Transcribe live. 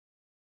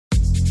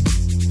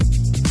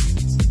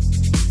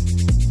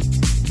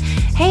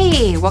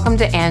Welcome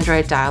to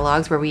Android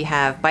Dialogues, where we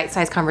have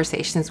bite-sized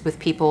conversations with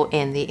people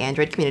in the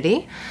Android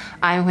community.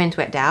 I'm Huyen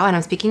and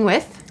I'm speaking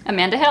with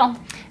Amanda Hill.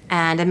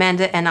 And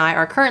Amanda and I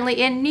are currently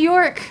in New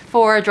York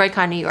for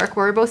Droidcon New York,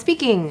 where we're both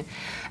speaking.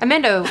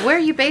 Amanda, where are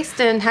you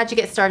based and how'd you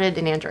get started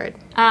in Android?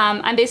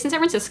 I'm based in San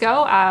Francisco.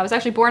 I was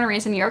actually born and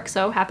raised in New York,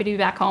 so happy to be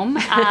back home.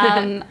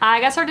 I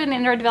got started in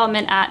Android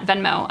development at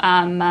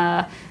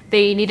Venmo.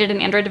 They needed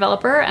an Android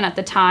developer, and at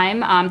the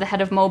time, the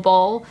head of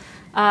mobile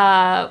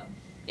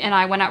and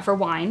I went out for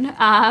wine,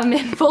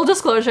 in full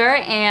disclosure,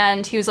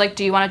 and he was like,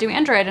 do you want to do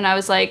Android? And I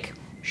was like,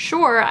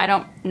 sure. I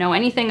don't know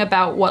anything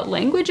about what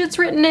language it's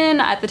written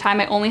in. At the time,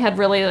 I only had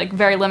really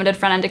very limited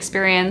front-end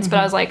experience, but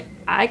I was like,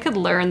 I could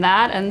learn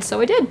that, and so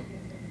I did.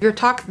 Your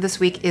talk this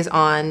week is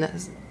on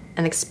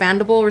an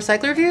expandable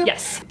recycler view?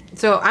 Yes.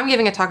 So I'm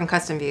giving a talk on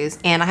custom views,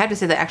 and I have to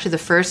say that actually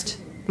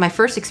my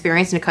first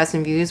experience in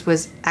custom views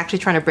was actually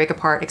trying to break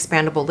apart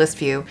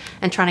ExpandableListView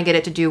and trying to get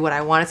it to do what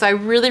I wanted. So I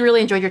really,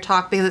 really enjoyed your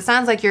talk because it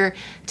sounds like you're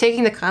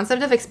taking the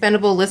concept of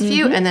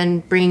ExpandableListView and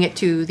then bringing it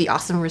to the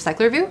awesome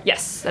recycler view.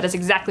 Yes, that is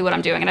exactly what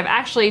I'm doing. And I've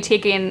actually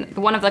taken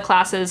one of the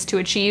classes to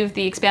achieve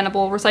the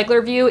expandable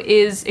recycler view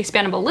is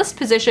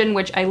ExpandableListPosition,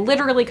 which I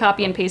literally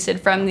copy and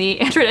pasted from the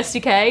Android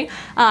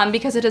SDK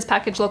because it has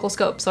packaged local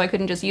scope, so I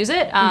couldn't just use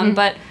it,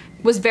 but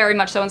was very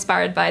much so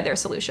inspired by their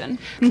solution.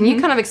 Can you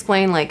kind of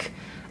explain,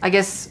 I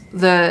guess,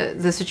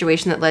 the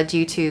situation that led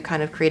you to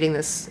kind of creating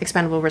this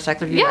expandable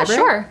recycler view library?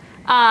 Sure.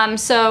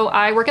 So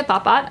I work at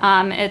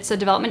Thoughbot. It's a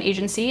development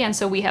agency, and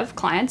so we have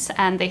clients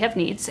and they have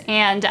needs.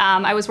 And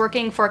I was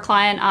working for a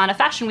client on a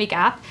Fashion Week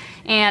app,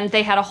 and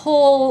they had a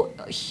whole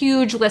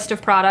huge list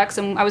of products,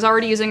 and I was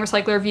already using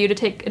RecyclerView to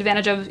take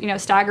advantage of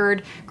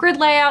staggered grid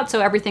layout,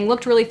 so everything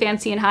looked really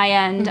fancy and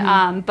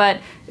high-end, but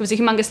it was a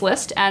humongous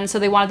list, and so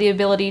they wanted the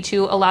ability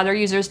to allow their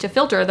users to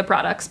filter the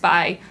products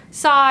by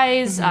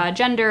size,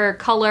 gender,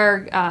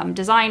 color,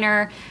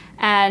 designer,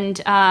 and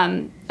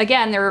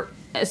again, there are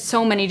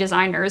so many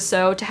designers,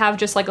 so to have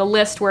just a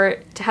list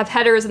where to have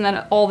headers and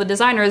then all the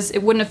designers,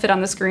 it wouldn't have fit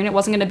on the screen. It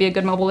wasn't going to be a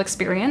good mobile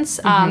experience.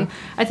 I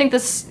think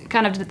this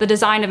kind of the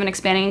design of an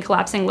expanding and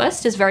collapsing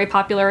list is very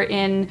popular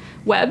in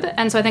web,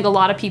 and so I think a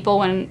lot of people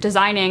when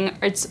designing,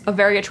 it's a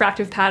very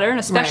attractive pattern,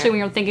 especially when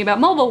you're thinking about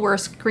mobile where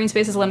screen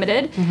space is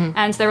limited,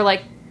 and so they were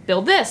like,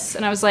 build this,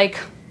 and I was like,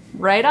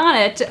 right on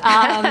it.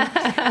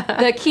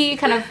 The key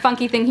kind of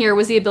funky thing here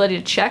was the ability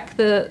to check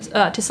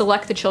to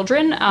select the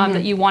children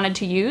that you wanted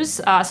to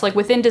use. So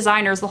within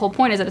designers, the whole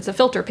point is that it's a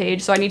filter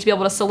page. So I need to be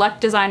able to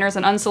select designers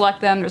and unselect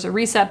them. There's a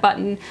reset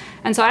button.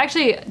 And so I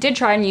actually did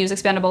try and use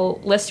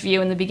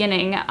ExpandableListView in the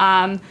beginning.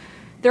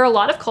 There are a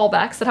lot of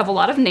callbacks that have a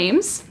lot of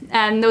names,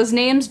 and those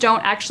names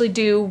don't actually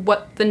do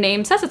what the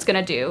name says it's going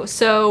to do.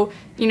 So,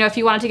 if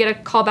you wanted to get a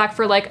callback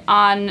for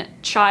on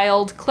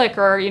child click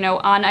or,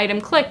 on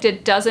item clicked,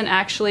 it doesn't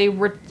actually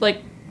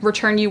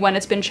return you when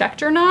it's been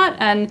checked or not,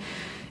 and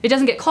it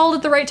doesn't get called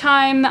at the right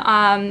time.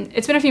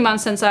 It's been a few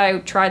months since I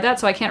tried that,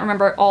 so I can't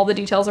remember all the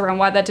details around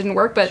why that didn't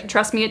work, but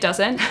trust me, it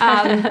doesn't.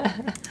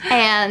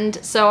 And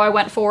so I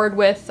went forward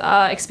with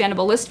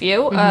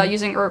ExpandableListView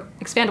using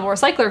Expandable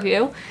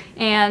RecyclerView,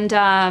 and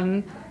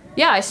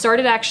I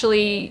started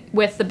actually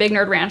with the Big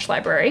Nerd Ranch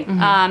library.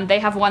 They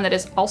have one that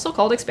is also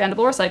called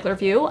Expandable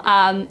RecyclerView.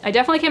 I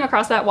definitely came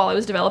across that while I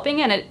was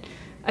developing, and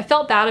I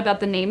felt bad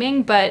about the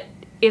naming, but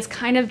it's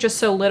kind of just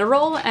so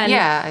literal,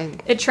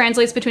 and it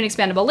translates between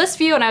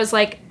ExpandableListView, and I was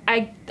like,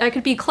 I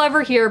could be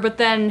clever here, but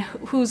then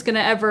who's gonna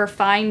ever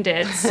find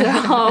it?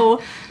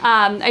 So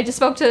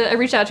I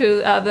reached out to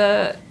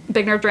the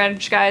Big Nerd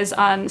Ranch guys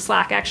on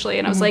Slack, actually,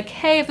 and I was like,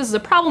 hey, if this is a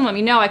problem, let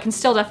me know. I can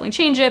still definitely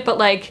change it, but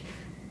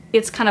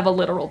it's kind of a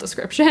literal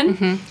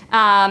description.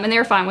 And they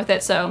were fine with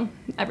it, so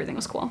everything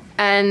was cool.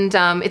 And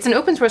it's an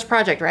open source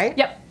project, right?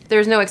 Yep.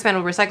 There's no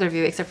expandable recycler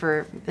view except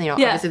for,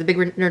 obviously the Big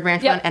Nerd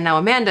Ranch one, and now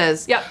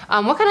Amanda's. Yep.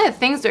 What kind of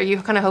things are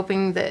you kind of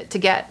hoping to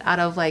get out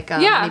of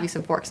maybe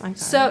some forks?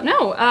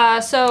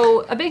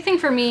 So a big thing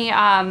for me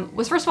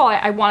was, first of all,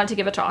 I wanted to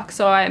give a talk.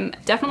 So I'm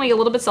definitely a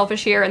little bit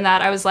selfish here in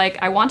that I was like,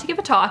 I want to give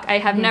a talk. I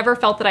have never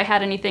felt that I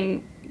had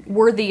anything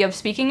worthy of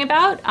speaking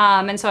about,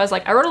 and so I was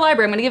like, I wrote a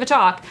library, I'm gonna give a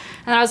talk,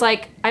 and I was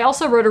like, I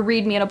also wrote a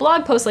readme and a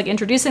blog post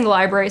introducing the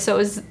library, so it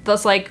was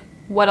thus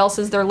what else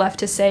is there left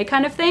to say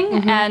kind of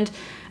thing, and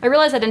I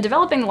realized that in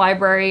developing the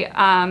library,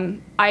 I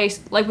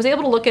was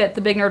able to look at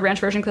the Big Nerd Ranch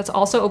version because it's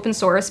also open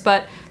source,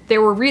 but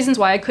there were reasons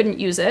why I couldn't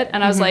use it,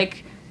 and I was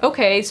like,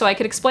 okay, so I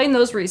could explain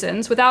those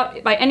reasons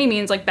without by any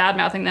means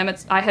bad-mouthing them.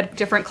 I had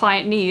different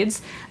client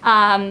needs,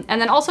 and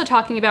then also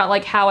talking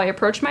about how I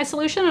approached my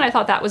solution, and I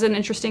thought that was an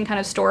interesting kind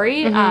of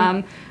story.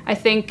 I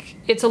think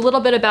it's a little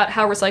bit about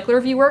how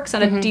RecyclerView works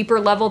on a deeper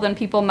level than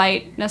people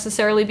might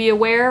necessarily be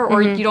aware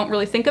or you don't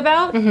really think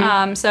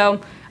about.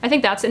 So I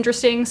think that's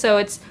interesting. So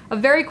it's a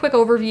very quick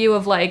overview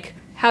of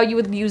how you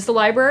would use the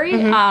library,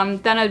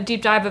 then a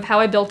deep dive of how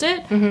I built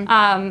it.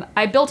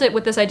 I built it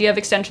with this idea of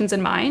extensions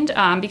in mind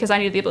because I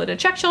needed the ability to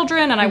check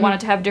children, and I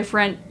wanted to have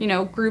different,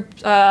 group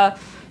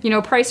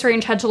price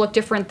range had to look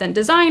different than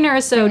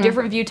designers, so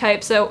different view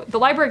types. So the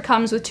library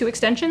comes with 2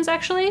 extensions,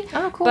 actually.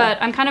 Oh, cool.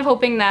 But I'm kind of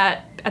hoping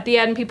that at the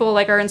end, people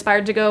like are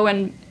inspired to go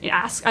and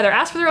either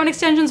ask for their own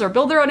extensions or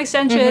build their own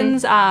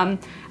extensions.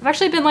 I've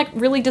actually been like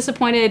really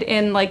disappointed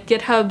in like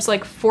GitHub's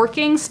like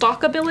forking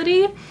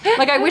stalkability.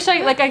 Like I wish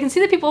I can see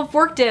that people have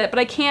forked it, but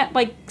I can't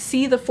like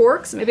see the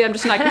forks. Maybe I'm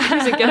just not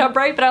using GitHub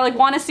right, but I like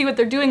want to see what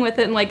they're doing with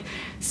it and like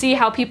see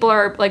how people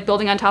are like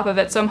building on top of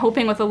it. So I'm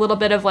hoping with a little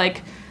bit of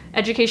like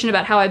education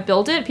about how I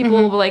build it, people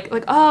will be like,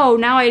 oh,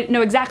 now I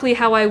know exactly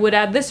how I would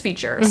add this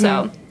feature.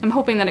 So I'm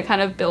hoping that it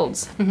kind of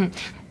builds.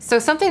 So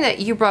something that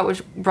you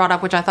brought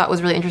up, which I thought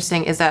was really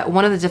interesting, is that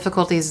one of the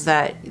difficulties is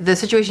that the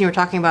situation you were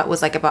talking about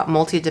was like about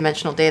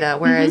multi-dimensional data,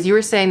 whereas you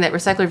were saying that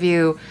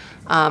RecyclerView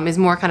is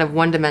more kind of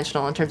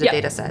one-dimensional in terms of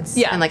data sets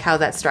and like how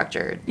that's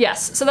structured.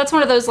 Yes, so that's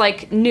one of those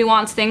like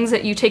nuanced things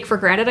that you take for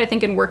granted, I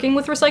think, in working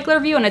with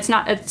RecyclerView, and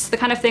it's the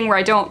kind of thing where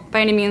I don't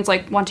by any means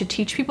like want to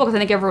teach people because I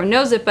think everyone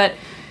knows it, but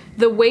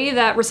the way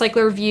that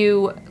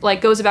RecyclerView like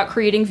goes about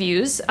creating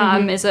views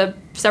is a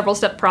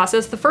several-step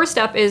process. The first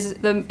step is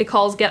it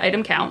calls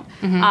getItemCount,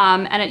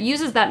 and it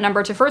uses that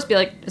number to first be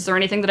like, is there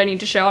anything that I need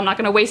to show? I'm not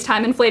going to waste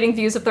time inflating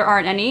views if there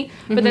aren't any.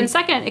 But then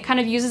second, it kind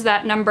of uses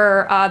that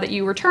number that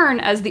you return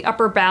as the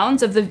upper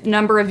bounds of the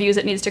number of views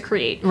it needs to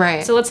create.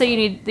 Right. So let's say you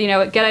need,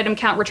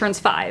 getItemCount returns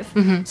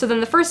 5. So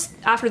then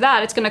after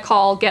that, it's going to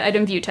call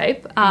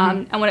getItemViewType,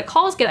 and when it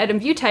calls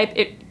getItemViewType,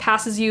 it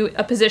passes you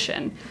a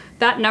position.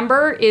 That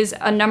number is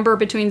a number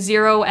between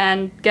 0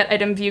 and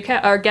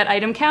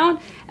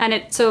getItemCount, and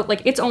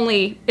it's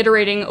only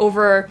iterating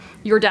over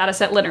your data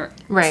set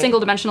single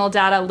dimensional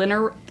data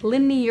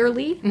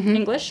linearly,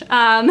 English.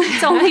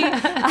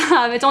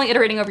 It's only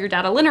iterating over your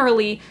data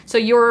linearly. So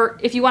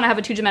if you want to have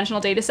a 2-dimensional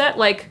data set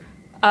like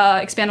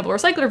Expandable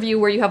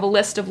RecyclerView where you have a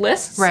list of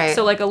lists,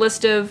 so like a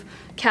list of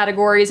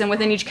categories, and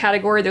within each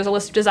category there's a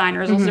list of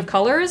designers, a list of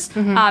colors,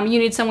 you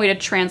need some way to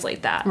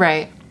translate that.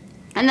 Right.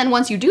 And then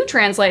once you do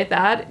translate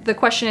that, the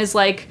question is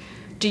like,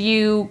 do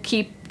you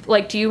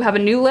have a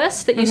new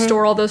list that you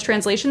store all those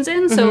translations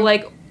in? So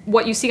like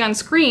what you see on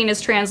screen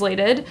is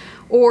translated,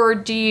 or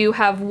do you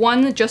have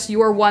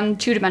your one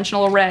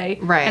 2-dimensional array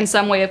and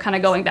some way of kind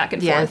of going back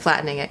and forth? Yeah, and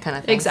flattening it kind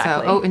of thing.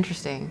 Exactly. So,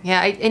 interesting.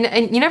 Yeah,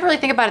 and you never really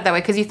think about it that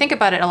way, because you think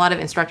about it a lot of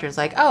instructors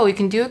like, oh, you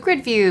can do a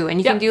grid view, and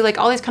you can do like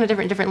all these kind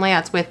of different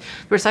layouts with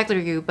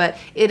RecyclerView, but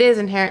it is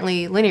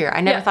inherently linear.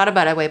 I never thought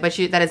about it that way, but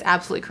that is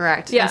absolutely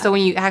correct. Yeah. And so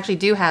when you actually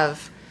do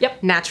have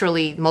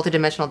naturally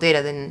multidimensional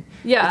data, then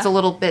it's a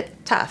little bit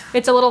tough.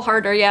 It's a little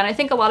harder, and I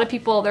think a lot of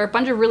people, there are a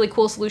bunch of really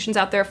cool solutions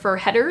out there for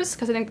headers,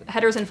 because I think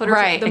headers and footers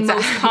are the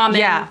most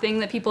common thing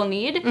that people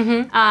need.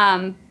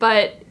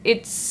 But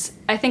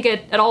I think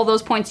at all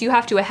those points you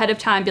have to ahead of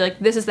time be like,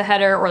 this is the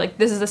header, or like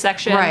this is the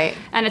section. Right.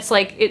 And it's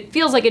like, it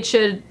feels like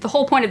the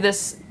whole point of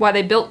this, why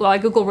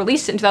Google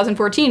released it in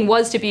 2014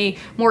 was to be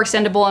more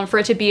extendable and for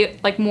it to be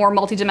like more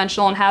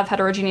multidimensional and have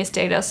heterogeneous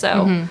data.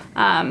 So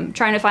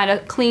trying to find a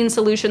clean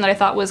solution that I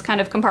thought was kind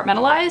of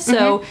compartmentalized.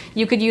 So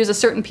you could use a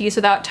certain piece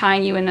without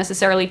tying you in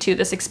necessarily to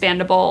this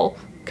expandable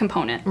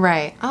component.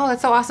 Right. Oh,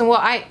 that's so awesome. Well,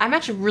 I'm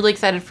actually really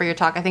excited for your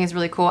talk. I think it's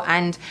really cool.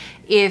 And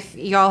if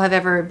y'all have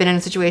ever been in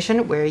a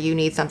situation where you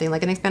need something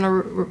like an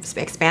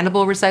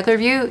expandable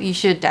RecyclerView, you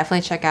should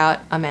definitely check out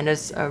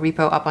Amanda's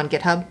repo up on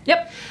GitHub.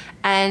 Yep.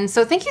 And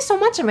so thank you so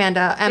much,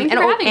 Amanda. Thank you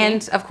for having me.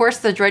 And of course,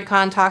 the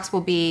Droidcon talks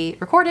will be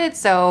recorded.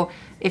 So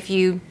if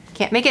you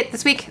can't make it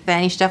this week,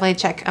 then you should definitely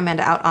check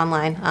Amanda out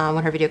online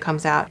when her video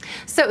comes out.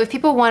 So if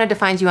people wanted to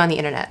find you on the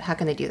internet, how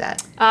can they do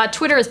that?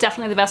 Twitter is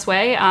definitely the best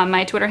way.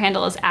 My Twitter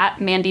handle is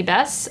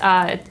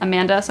 @MandyBess,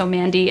 Amanda, so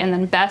Mandy, and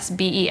then Bess,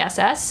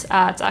 B-E-S-S.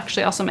 It's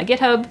actually also my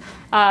GitHub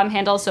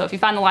handle, so if you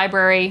find the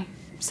library,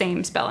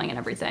 same spelling and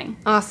everything.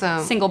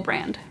 Awesome. Single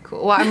brand.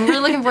 Cool. Well, I'm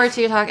really looking forward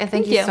to your talk, and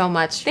thank you so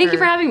much. Thank you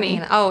for having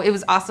me. It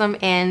was awesome,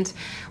 and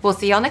we'll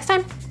see y'all next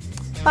time.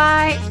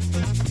 Bye.